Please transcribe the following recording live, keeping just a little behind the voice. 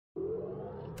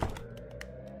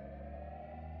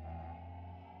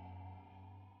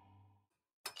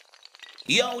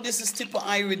Yo, this is Tipper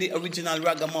Irie, the original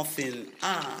ragamuffin.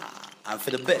 And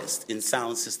for the best in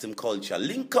sound system culture.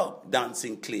 Link up,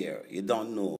 SINCLAIR. You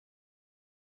don't know.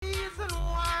 Reason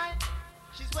why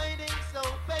she's waiting so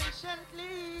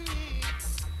patiently,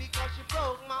 because she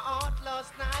broke my heart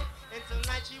last night, and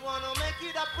tonight she wanna make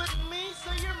it up with me.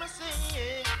 So you're my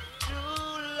singing,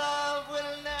 true love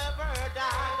will never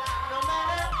die, no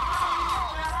matter how you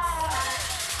try.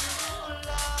 True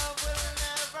love will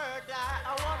never die.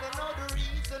 I wanna know the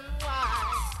reason why.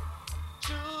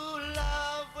 True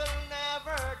love will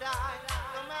never die,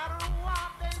 no matter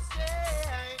what they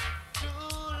say.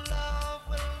 True love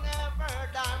will never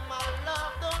die. My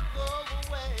love don't go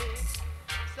away.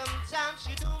 Sometimes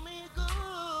she do me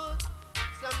good,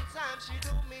 sometimes she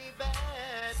do me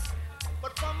bad.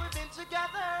 But from we've been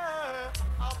together,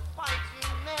 a fight we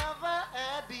never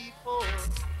had before.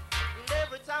 And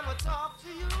every time I talk to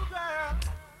you, girl,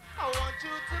 I want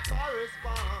you to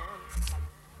correspond.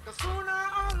 Cause sooner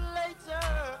or later,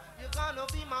 you're gonna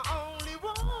be my only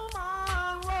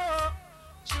woman. Whoa.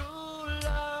 True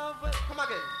love will... Come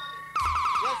again.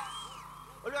 Yes.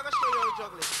 Well, we're gonna show you how to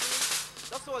juggle it. See?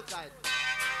 That's all tight.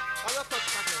 All your touch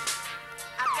again.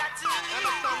 I've got to leave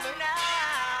you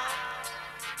now.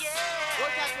 Yeah.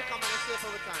 What time to come and save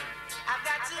every time? I've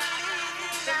got to leave you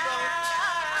Sit down.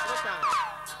 now. What time?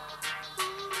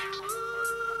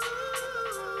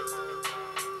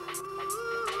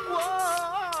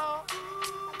 Whoa.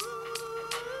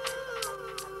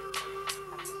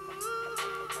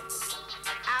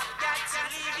 I've got to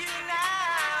leave you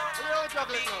now. We're all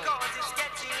juggling now. Because it's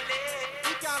getting late.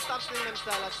 We can't stop singing them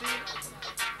style, I see.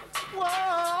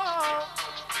 Whoa.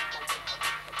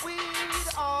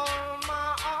 With all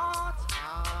my heart,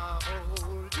 I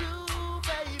hold you,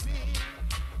 baby.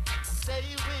 Stay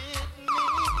with me,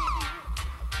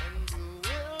 and you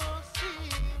will see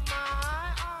my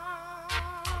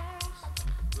arms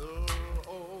will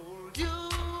hold you,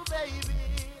 baby.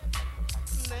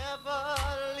 Never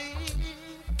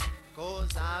leave,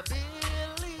 'cause I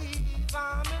believe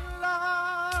I'm in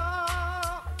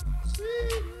love.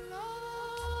 Sweet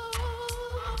love,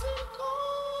 I've been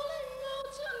calling out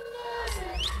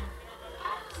tonight.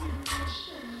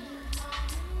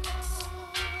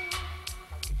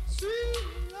 Sweet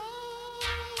love,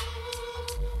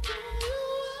 don't you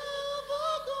ever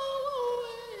go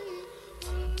away.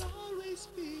 Will always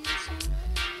be this way.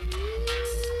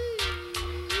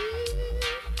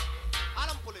 I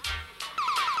don't pull it.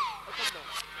 Oh, come down.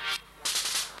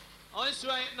 Oh, it's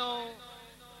right now,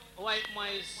 white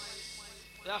mice,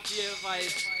 they have fear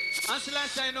vice. And so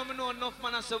last time I know enough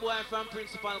man as a boy from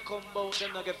principal come out,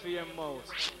 them not get fear mouth.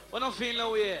 We don't feel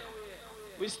no way.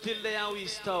 We still there and we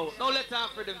stout. Now let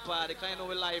off for them party, cause you know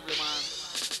we lively, man.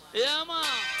 Yeah, man.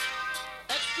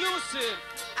 Exclusive.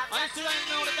 I see right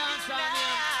now the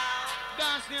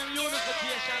dance name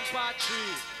Unification Part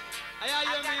 3. I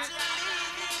hear me?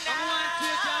 I'm going to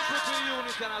take and put in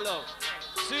unit and I love.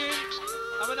 See?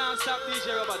 I'm going to stop DJ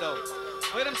Rubber down.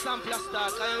 Where them sampler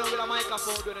start, cause you know with a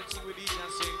microphone doing a thing with DJ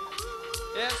and sing.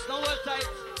 Yes, no well tight.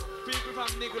 People from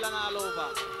Niggle and all over.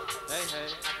 Hey, hey.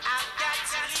 I've got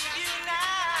to leave you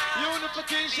now.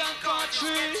 Unification Part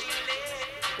 3.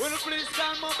 When the police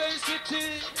stand my Bay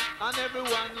City and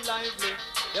everyone lively,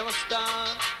 they must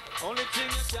stand. Only thing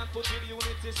you can put in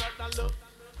unity is that love.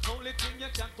 Only thing you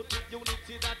can put in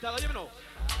unity that love. You know.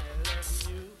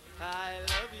 I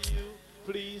love you.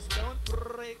 Please don't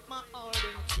break my heart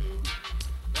in two.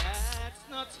 That's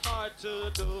not hard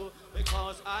to do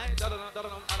because I tell you, man,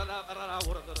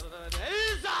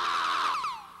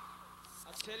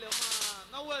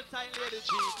 no well tight lady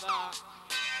chief. I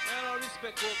don't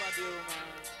respect over you, man.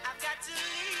 I've got to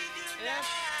leave you Yes.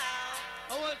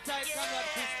 now. A well tight Conrad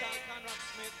Crystal, Conrad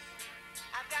Smith.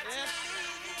 I've got Yes. to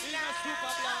leave you He's a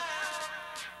super black.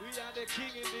 We are the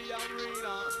king in the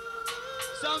arena.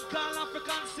 Some call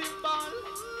African symbol.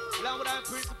 Along with our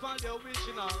principal, the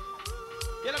original.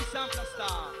 Get them sampler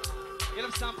star. Get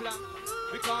them sampler.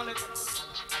 We call it.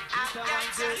 I've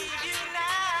got to leave you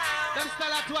now. Them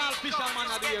style at 12 fisherman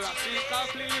at the era. See, can't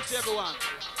please everyone.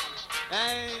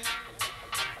 Hey,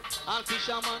 all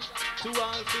fisherman, to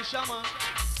all fisherman.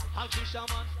 All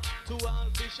fisherman, to all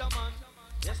fisherman.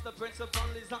 Yes, the principal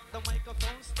is at the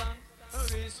microphone stand.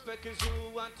 Respect is who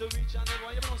want to reach and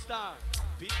everyone. You don't start.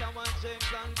 Peter and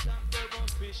James and John, they were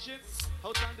fishing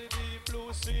out on the deep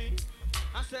blue sea.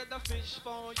 I said a fish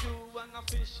for you and a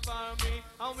fish for me,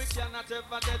 and we cannot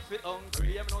ever get fit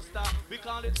hungry. I'm no star. We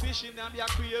call it fishing in the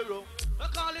aquarium.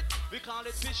 We call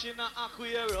it fishing in the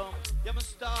aquarium. I'm a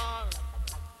star.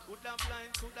 Could have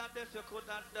blind, could have deaf, you could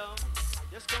have dumb.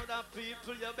 Just go down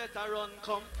people, you better run,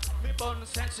 come. Me bun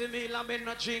sexy meal and me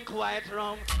no drink white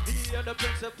rum. Hear the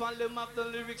principal, them of the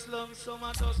lyrics lum. Some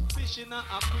of us fish in a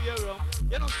aquarium.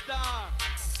 You know star.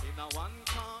 In a one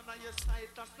corner you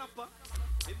sight a snapper.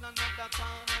 In another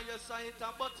corner you sight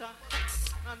a butter.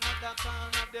 Another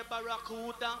corner the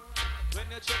barracuda.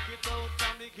 When you check it out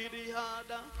from the kiddie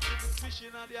harder. You fish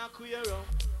in the aquarium.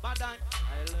 But I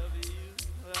love you,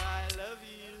 I love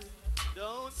you.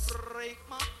 Don't break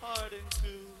my heart in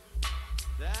two.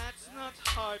 That's not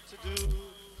hard to do,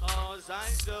 cause I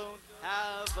don't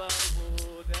have a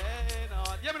wooden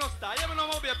heart. You know star, you know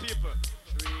mobile people.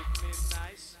 Treat me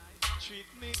nice, treat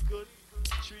me good,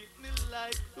 treat me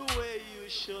like the way you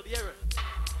should. Yeah,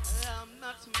 I'm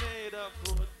not made of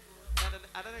wood.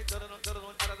 I don't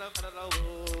know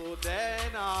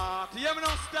wooden heart. You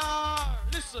know star,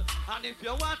 listen. And if you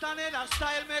want another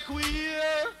style, make we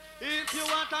hear. If you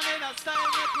want another style,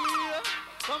 make we hear.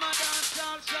 Come and dance,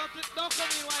 dance, shout it. Don't come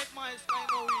in white mice, I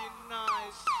know we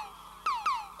nice.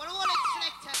 But all it's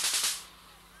selected.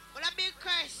 But a big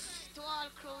curse to all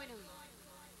crew, you know.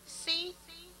 See?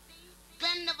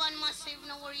 Glendavan Massive,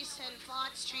 no worry yourself.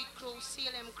 Hard Street crew,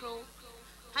 CLM crew.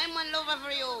 I'm on love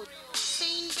every road.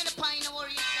 Sing, get a pine, no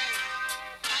worry yourself.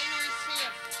 I know it's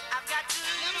safe. I've got to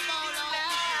Yami Bolo.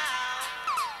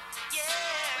 Yeah.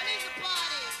 When is the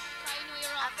party? I know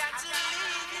you're I've got to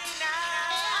leave you now.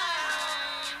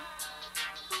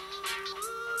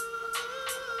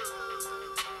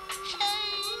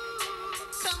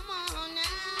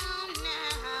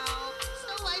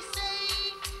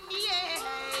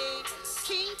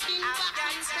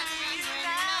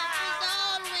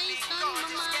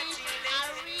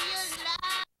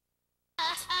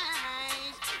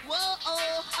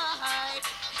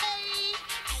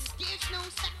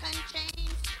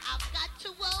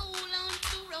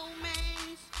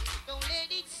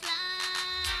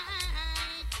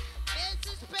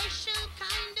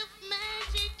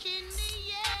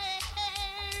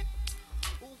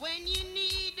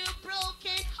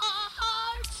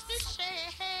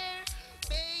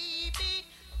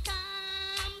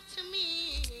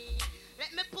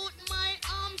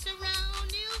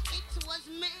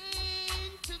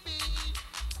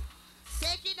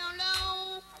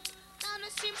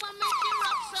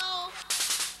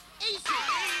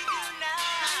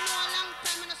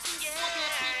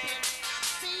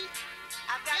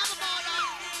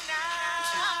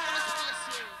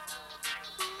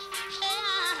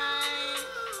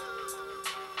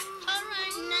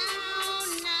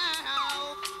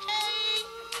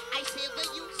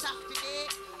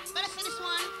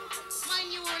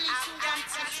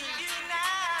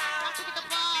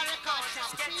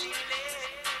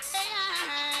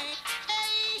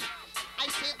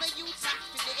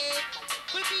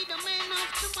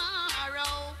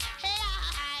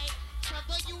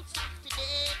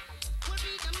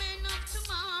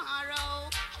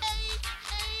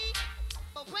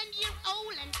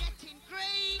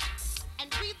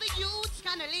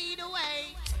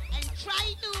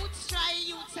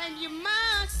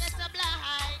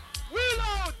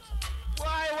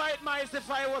 If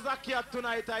I was a cat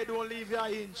tonight, I don't leave you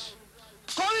an inch.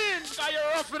 Come in, cause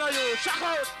you're rough in you. Check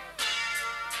out.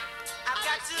 I've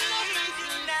got to leave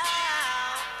you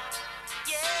now.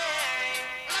 Yeah.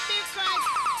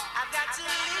 I've got to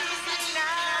leave you now.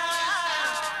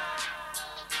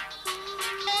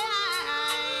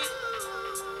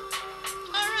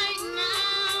 All right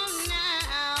now.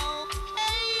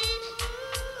 Hey.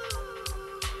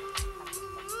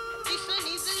 This one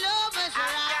is the lovers,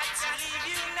 right?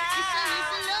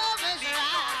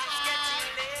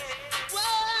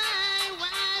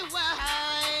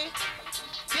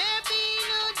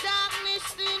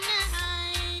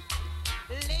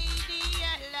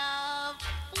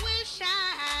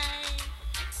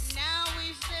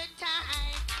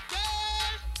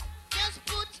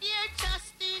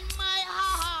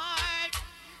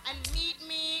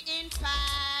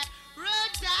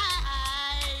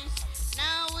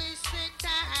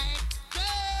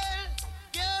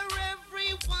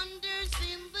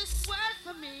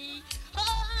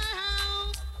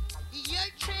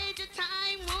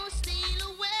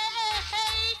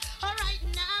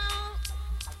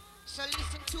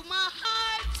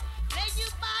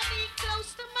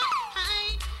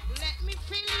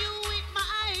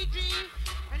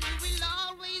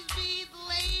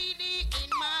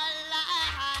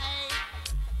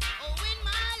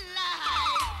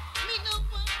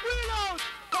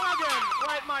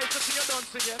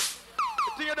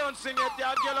 You don't sing it,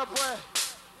 you'll get up where?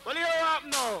 Well, you up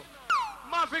now.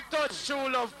 Mavic touch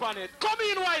true love on it. Come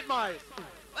in, white mice. Well,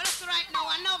 that's right now.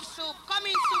 Enough soup. Come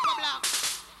in, super black.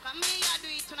 For me, I do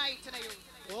it tonight,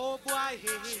 you. Oh boy,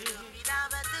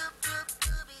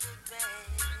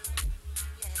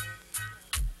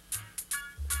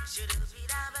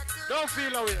 don't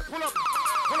feel away. Pull up.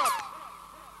 Pull up.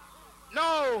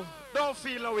 No, don't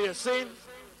feel away. Sing.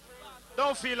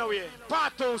 Don't feel away.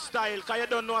 Part 2 style, because you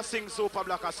don't know a sing Super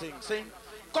Black or sing. Sing.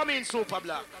 Come in, Super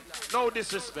Black. No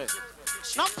disrespect.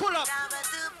 Now pull up.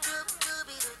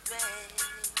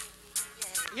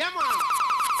 Yeah, man.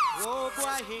 Oh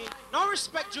boy, no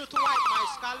respect due to white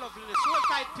mice, call loveliness. Hold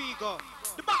tight, Pigo.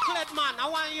 The backlet man, I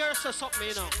want you to say something,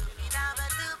 you know.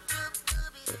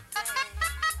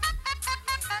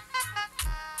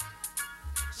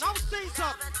 Now say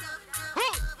something.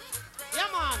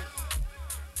 Yeah, man.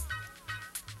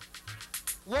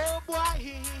 Oh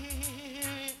boy,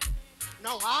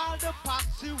 now all the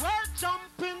posse were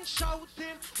jumping,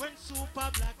 shouting when Super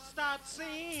Black start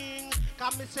sing.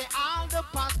 Come me say all the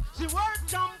posse were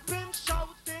jumping,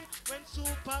 shouting when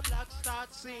Super Black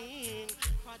start sing.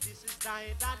 For this is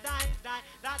die, da die, die,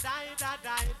 da die, da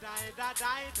die, die, da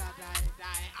die, da die,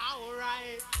 die.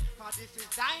 Alright. For this is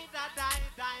die, da die,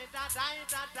 die, da die,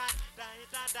 da die, die,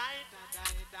 da die, da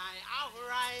die, die.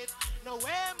 Alright. No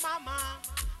way, mama.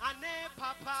 And hey,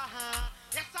 papa,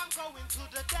 yes, I'm going to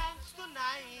the dance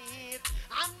tonight.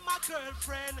 And my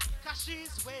girlfriend, cause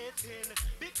she's waiting,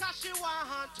 because she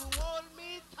want to hold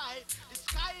me tight. The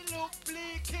sky look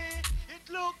bleaky, it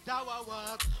look dour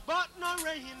work, but no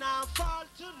rain and fall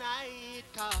tonight.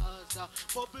 Cause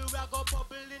bubble, we go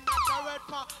bubble in the red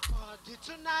party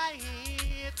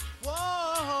tonight.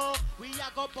 Whoa, we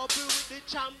are go bubble with the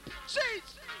champ.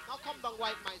 Jeez, now come down,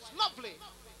 white mice, lovely.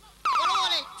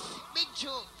 Hold it, Big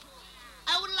Joe.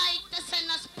 I would like to send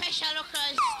a special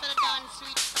request to the dance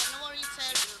suite. Don't worry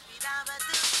yourself.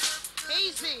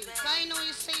 Easy, I know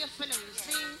you say your feelings,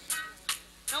 see?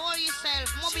 Don't worry yourself,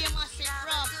 Moby a massive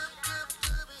rough.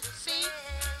 See?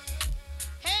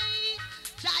 Hey,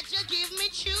 Jaja give me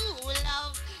true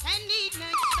love and need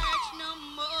not search no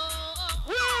more.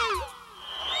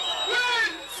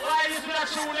 Why is that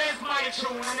tune is my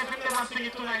tune, and if you never sing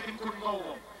it tonight, it couldn't go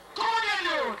home. Come on,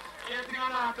 you! Anything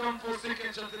on that come for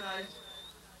second shot tonight?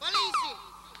 Well, easy.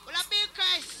 Well, a big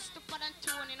Christ to put on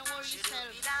tune, you know, worry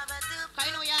yourself. Cause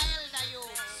you know you're elder, you.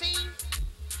 Sing.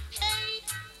 Hey.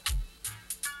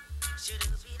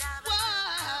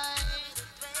 Why?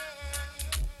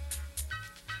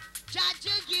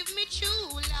 Jaja give me true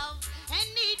love and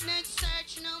need not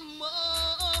search no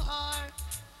more.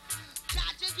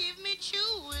 Jaja give me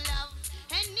true love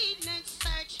and need not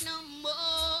search no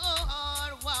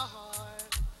more. War.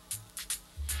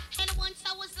 And once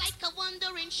I was like a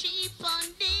wandering sheep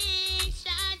on this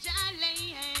Jaja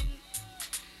land,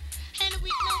 and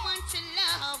with no one to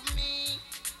love me,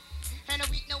 and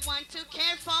with no one to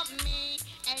care for me,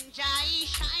 and Jai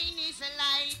shine his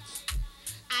light.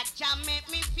 Jah make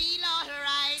me feel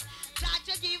alright.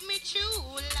 Jaja give me true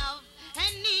love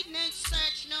and need not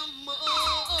search no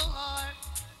more.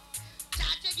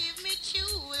 Jaja give me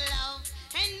true love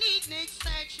and need not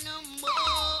search no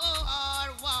more.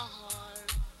 War.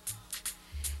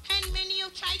 And many you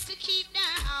try to keep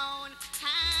down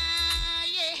high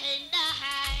and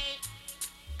high.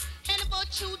 And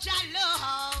about you, Jah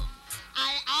love,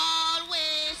 I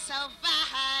always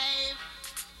survive.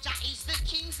 Jah is the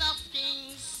kings of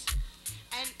kings,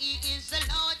 and he is the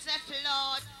lords of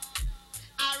lords.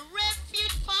 A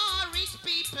refuge for his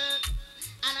people,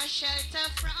 and a shelter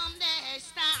from the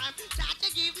storm. Jah to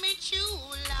give me true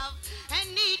love, and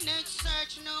need not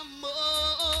search no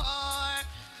more.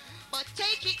 But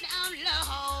take it down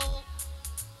low,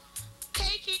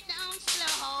 take it down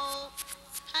slow,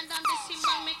 and on the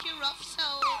cymbal make it rough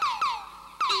so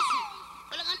easy.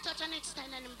 Well, I'm gonna touch on next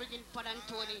time and I'm bringing Pod and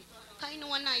Tony. Kind of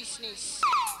a niceness.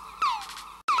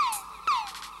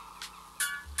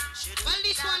 Well,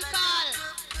 this one called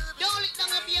Don't Lick Down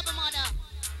a Baby Mother.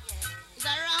 It's a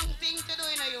wrong thing to do,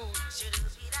 you know, you.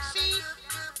 See?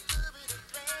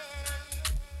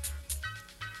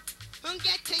 Don't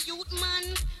get a youth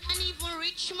man and even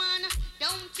rich man.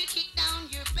 Don't you kick down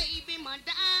your baby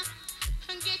mother.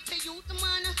 And get a youth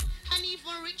man and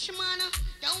even rich man.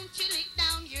 Don't you lick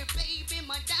down your baby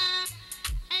mother.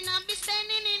 And I'll be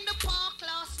standing in the park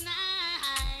last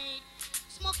night,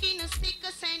 smoking a stick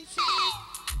of sensei.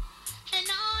 And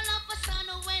all of a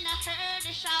sudden when I heard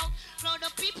a shout, blow the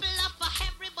people up for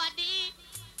everybody,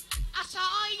 I saw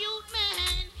a youth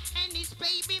man and his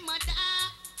baby mother,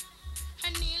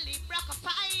 and nearly broke a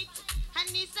fight. And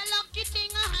it's a lucky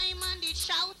thing a man did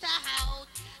shout out.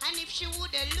 And if she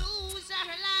would lose her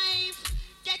life,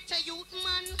 get a youth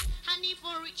man and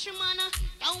even rich man,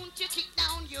 don't you kick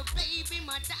down your baby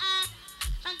mother.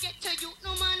 And get a youth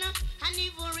no man and And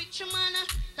even rich man,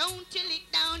 don't till it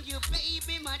down, your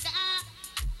baby mother.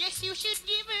 Yes, you should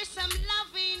give her some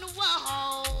loving,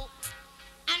 whoa.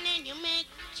 And then you make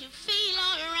you feel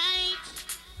alright.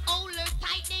 Hold her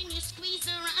tight, then you squeeze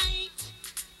her right.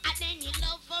 And then you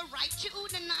love her right through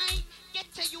the night.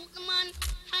 Get to you, the man,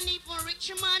 and even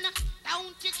rich man,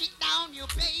 don't take it down, your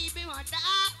baby mother.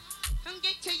 And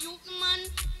get to you, the man,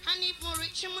 and even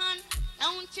rich man,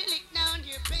 don't till it down,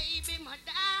 your baby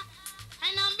mother.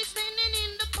 And I'll be standing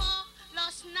in the park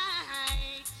last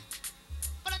night,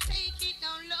 but I take it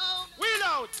down low. Wheel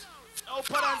out!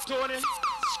 Open Anthony.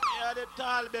 Yeah, the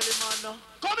tall belly man now.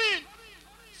 Come in!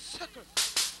 Second.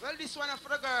 Well, this one is for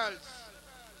the girls.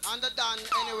 And the done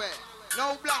anyway.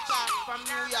 No black art from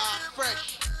New York,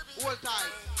 fresh. Hold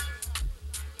tight.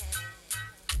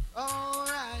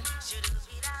 Alright.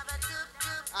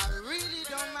 I really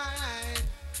don't mind.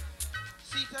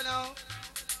 See to know.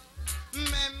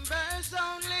 Members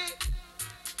only.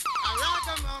 A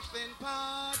ragamuffin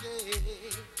party.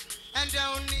 And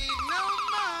don't need no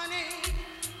money.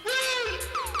 Well,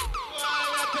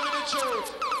 tell me the truth.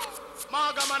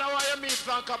 Marga man, I want you meet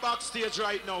Blanca backstage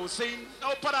right now. See?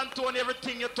 Now put Anthony,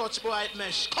 everything you touch, boy, it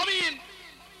mesh. Come in!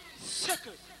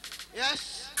 Second.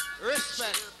 Yes.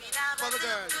 Respect for the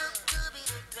girls.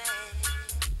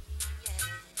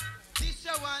 This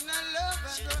I wanna love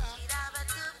and go out.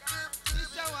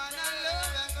 This I wanna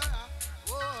love and go out.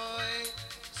 Boy.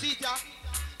 See ya.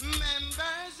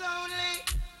 Members only.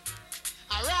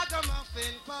 A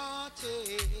ragamuffin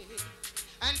party.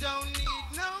 And don't need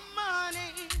no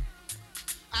money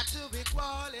to be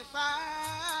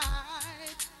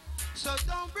qualified. So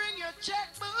don't bring your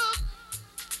checkbook.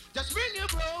 Just bring your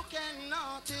broken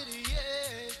naughty,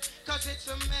 yeah. Cause it's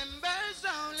for members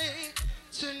only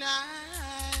tonight.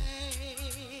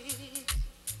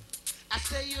 I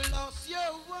say you lost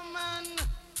your woman.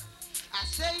 I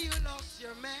say you lost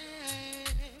your man.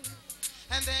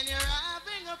 And then you're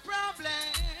having a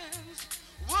problem.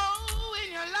 Whoa,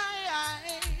 in your life.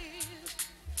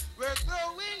 We're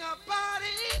throwing a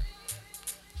party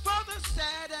for the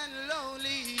sad and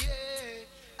lonely, yeah.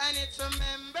 And it's for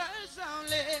members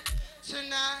only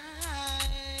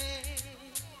tonight.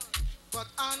 But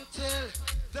until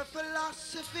the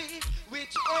philosophy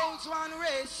which holds one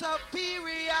race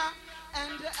superior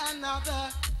and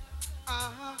another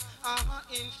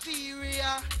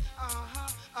inferior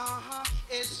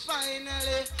is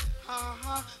finally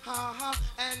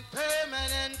and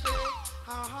permanently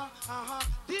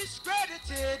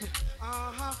discredited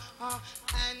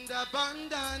and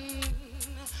abandoned.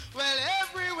 Well,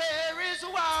 everywhere is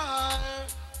war.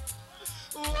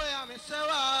 Oh, yeah, me say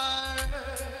war.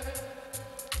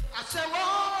 I say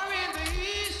war in the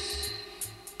east.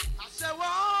 I say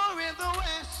war in the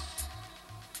west.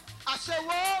 I say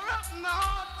war up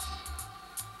north.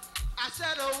 I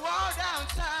said a war down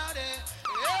south.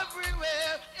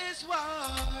 Everywhere is war.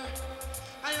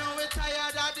 I know we're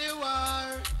tired of the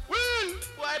war. Well,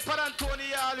 why Pat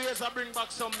Anthony always bring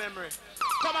back some memory.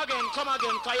 Come again,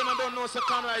 cause you don't know Sir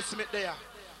Conroy Smith there.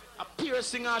 A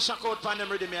piercing and shock out pan them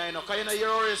rhythm here, you know, cause you know you're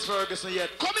Horace Ferguson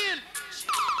yet. Come in!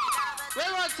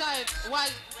 Railroad type,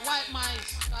 white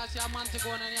mice, that's your man to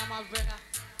go on and your man brother.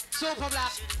 Super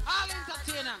black, all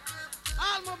entertainer,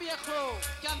 all mobile crew,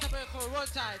 Canterbury crew, roll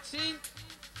tight, see?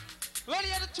 Well, you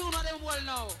hear the tune of them well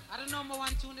now. I don't know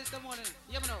 #1 tune this the morning.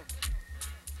 You know.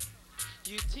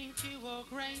 You think you were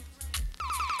great.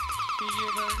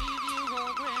 You believe you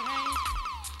were great.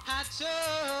 I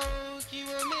told you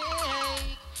were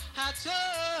make. I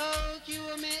told you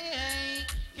were make.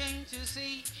 Came to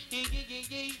see.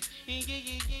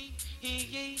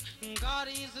 God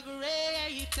is the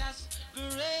greatest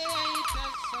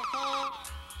of all.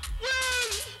 Well,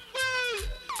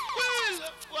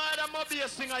 why that Moby a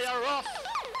singer, you're rough.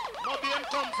 Moby him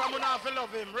come from when I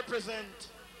love him, represent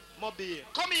Moby.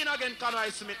 Come in again, Conroy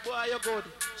Smith, boy, you're good.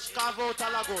 Carve out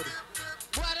all good.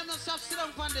 Boy, them not stop, sit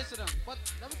down, pan this, sit down. But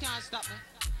we can't stop me.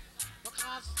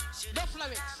 Because the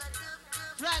lyrics.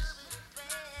 Fresh.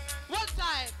 One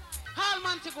time, all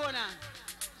man to go now.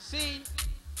 See?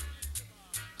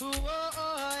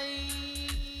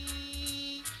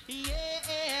 Yeah.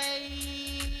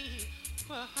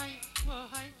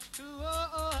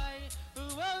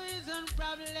 Why is the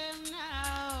problem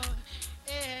now?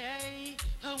 Hey,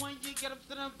 when you get up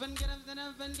and up and get up and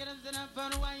up and get up and up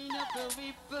and wind up the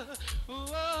whip.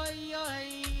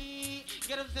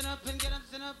 Get up and up and get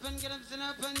up and up and get up and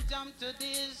up and jump to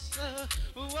this.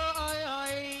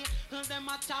 Them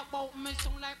a talk about me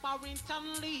sound like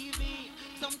Barrington Levy.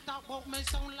 Some talk about me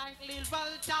sound like Lil Val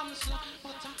Thompson.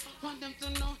 But I want them to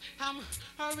know I'm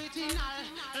original.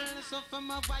 Listen for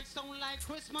my voice sound like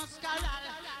Christmas carol.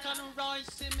 Can Roy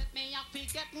see me up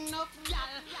getting up,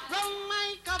 y'all. Wrong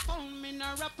microphone, me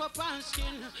no wrap up on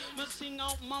skin. Me sing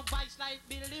out my voice like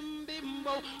Billy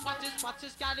Bimbo. What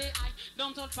is got it high?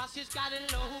 Don't hold fast, it's got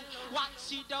it low. What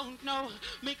she don't know,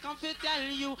 me come to tell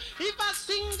you. If I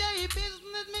sing the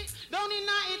business, me don't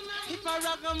deny it. If I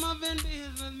rock 'em up in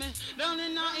business, me don't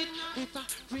deny it. If I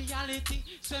reality,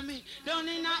 say me don't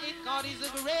deny it. God is the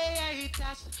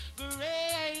greatest,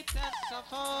 greatest of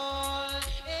all.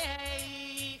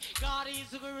 Hey, God is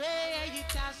the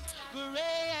greatest,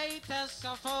 greatest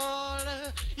of all.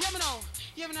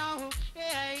 You know,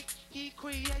 hey, He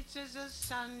creates the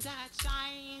sun that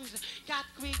shines. God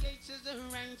creates the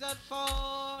rains that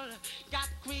fall. God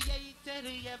created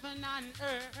heaven and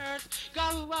earth.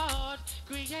 God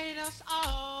created us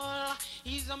all.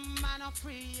 He's a man of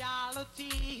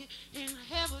reality. In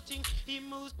everything He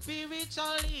moves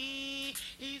spiritually.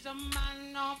 He's a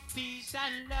man of peace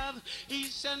and love. He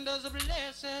sends us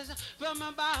blessings from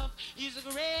above. He's the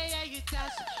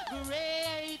greatest,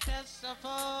 greatest of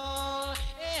all.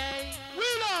 Hey.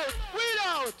 Wheel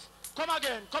out! Come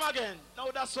again.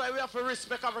 Now that's why we have to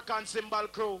respect African Cymbal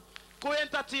Crew. Go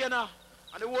entertainer.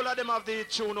 And the whole of them have the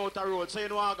tune out the road, so you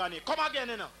know agony. Come again,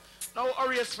 you know. Now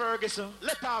Arias Ferguson,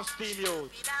 let off steam you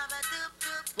out.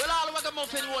 Well, all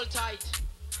ragamuffin hold tight.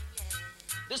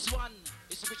 This one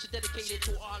is which is dedicated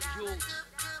to all youth.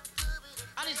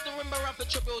 And it's the remember of a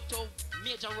tribute to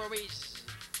Major Worries.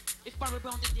 If Barry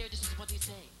Brown is there, this is what he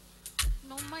say.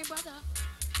 No, my brother,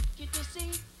 can't you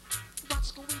see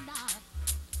what's going on?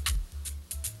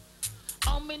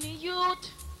 How many youth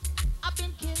have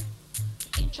been killed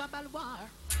in tribal war?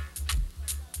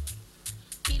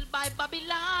 Killed by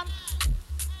Babylon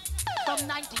from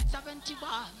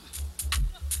 1971.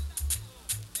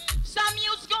 Some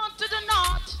youths gone to the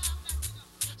north,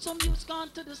 some youths gone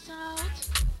to the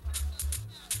south,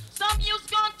 some youths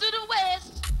gone to the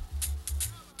west,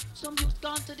 some youths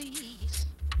gone to the east.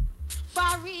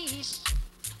 Far east,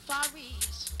 far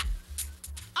east.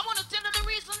 I want to tell you the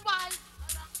reason why.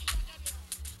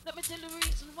 Let me tell you the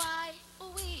reason why.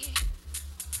 We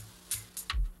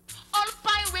all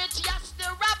pirates, yes, the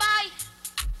rabbi.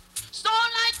 Stole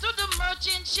light to the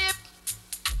merchant ship.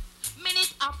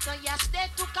 Minute after, yes, they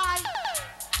took I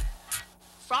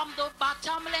from the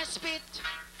bottomless pit.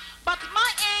 But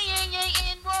my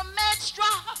in were made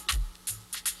strong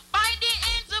by the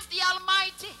hands of the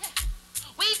Almighty.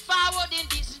 We forward in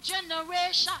this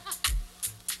generation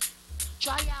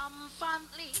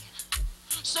triumphantly.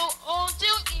 So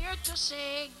until here to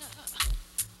sing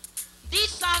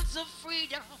these songs of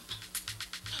freedom,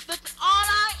 that all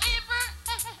I ever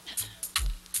had,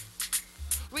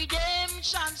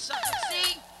 redemption song,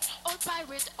 sing, old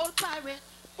pirate.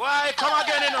 Why, come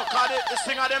again, you know, cause the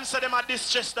singer them say them are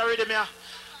distressed already, me.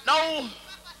 Now,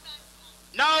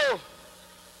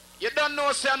 you don't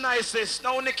know say I'm nicest.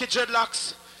 Now Nicky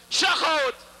Dreadlocks, shock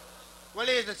out. Well,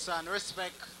 easy, son,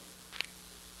 respect.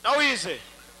 Now easy.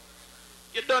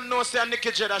 You don't know say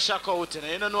Nicky Dread a shock out, you know.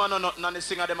 You don't know nothing and the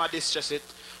singer them are distressed it.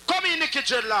 Come in, Nicky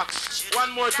Dreadlocks.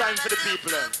 One more time for the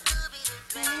people then.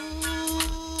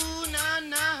 Ooh,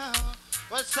 no.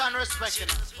 Well, son, respect, you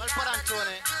know. Well, put on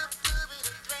Tony.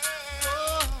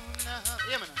 Oh, no.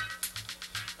 Hear me now.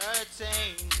 Earth's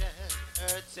angel,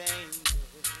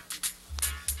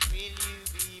 will you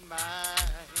be mine?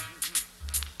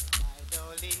 My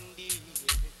darling dear,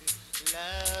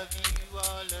 love you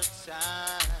all the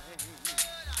time.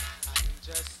 I'm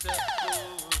just a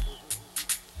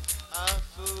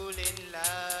fool in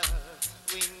love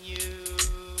with you.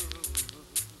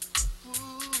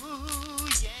 Ooh,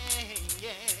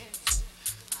 yes,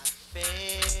 I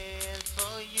fell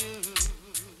for you,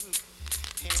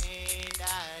 and I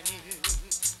knew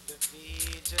the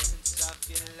visions of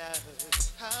your love,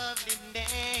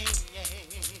 loveliness.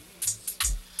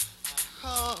 I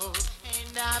hope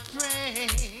and I pray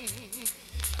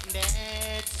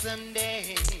that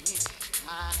someday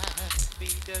I'll be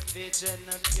the vision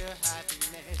of your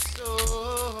happiness.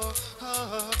 Oh,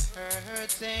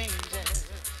 earth's angel.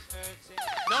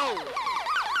 No.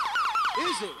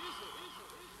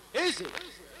 Easy.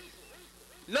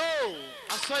 No.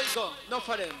 I saw it go. No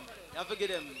for them. You have to get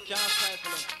them. Can't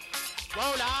stifle them.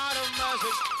 Roll out of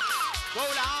mercy.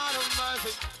 Roll out of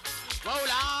mercy. Roll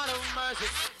out of mercy.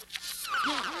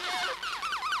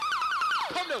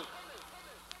 Come down.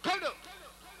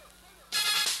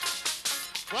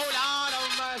 Roll out of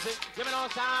mercy. mercy. Give me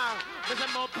no sound. Listen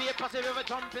more papers if ever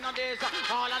jumping on this.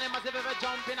 All of them must have ever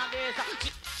jumping on this.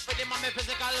 With him on my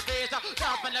physical face.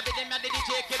 Laugh and with him and the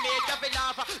DJ can make you feel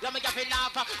laugh. Let me get feel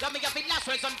laugh. Let me get feel laugh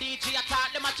when some DJ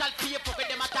attack. Them a chat people with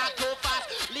them attack too fast.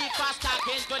 Leave fast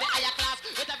talking to the higher class.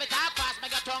 With every talk fast,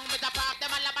 make your tongue with a park.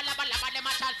 Them a laba laba laba. Them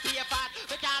a chat pay fast.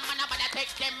 We can't man about to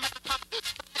take them.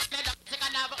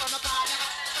 Second half on the car.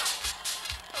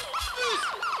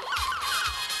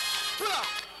 Pull up.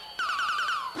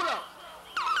 Pull up.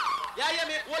 Yeah,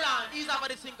 me. Hold on. Ease off of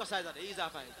the synthesizer. Ease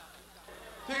off of it.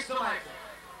 Fix the mic.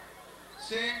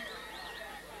 Sing.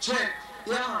 Check.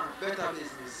 Yeah, man. Better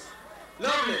business.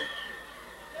 Lovely.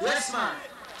 Yes, man.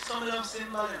 Some love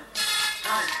symbol.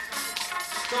 Nice.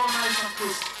 Don't mind some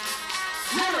push.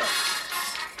 Yellow.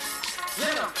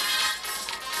 Yellow.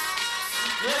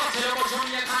 Yellow. Tell you about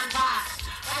Jamaican fast.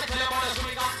 Tell you about the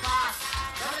Jamaican fast.